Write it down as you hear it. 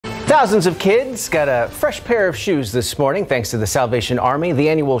Thousands of kids got a fresh pair of shoes this morning thanks to the Salvation Army. The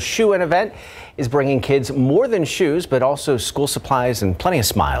annual Shoe In event is bringing kids more than shoes, but also school supplies and plenty of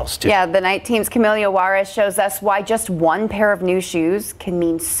smiles, too. Yeah, the night team's Camelia Juarez shows us why just one pair of new shoes can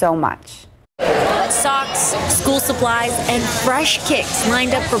mean so much. Socks, school supplies, and fresh kicks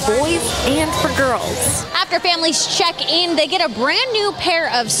lined up for boys and for girls. After families check in, they get a brand new pair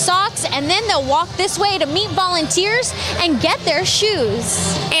of socks, and then they'll walk this way to meet volunteers and get their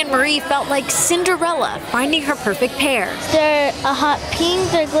shoes. Anne-Marie felt like Cinderella finding her perfect pair. They're a hot pink,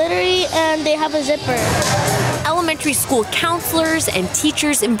 they're glittery, and they have a zipper. Elementary school counselors and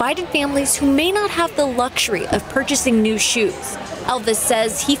teachers invited families who may not have the luxury of purchasing new shoes. Elvis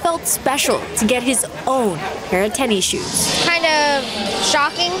says he felt special to get his own pair of tennis shoes. Kind of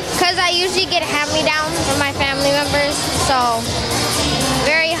shocking because I usually get hand-me-downs from my family members, so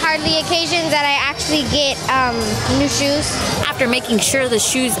very hardly occasions that I actually get new shoes. After making sure the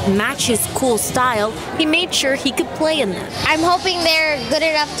shoes match his cool style, he made sure he could play in them. I'm hoping they're good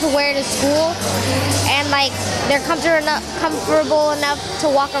enough to wear to school and like they're comfortable enough to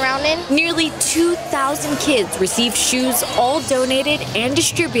walk around in. Nearly 2,000 kids received shoes, all donated and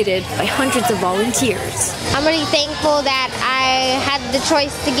distributed by hundreds of volunteers. I'm really thankful that I had the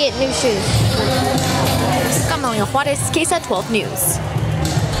choice to get new shoes. Camelia Juarez, KSAT 12 News.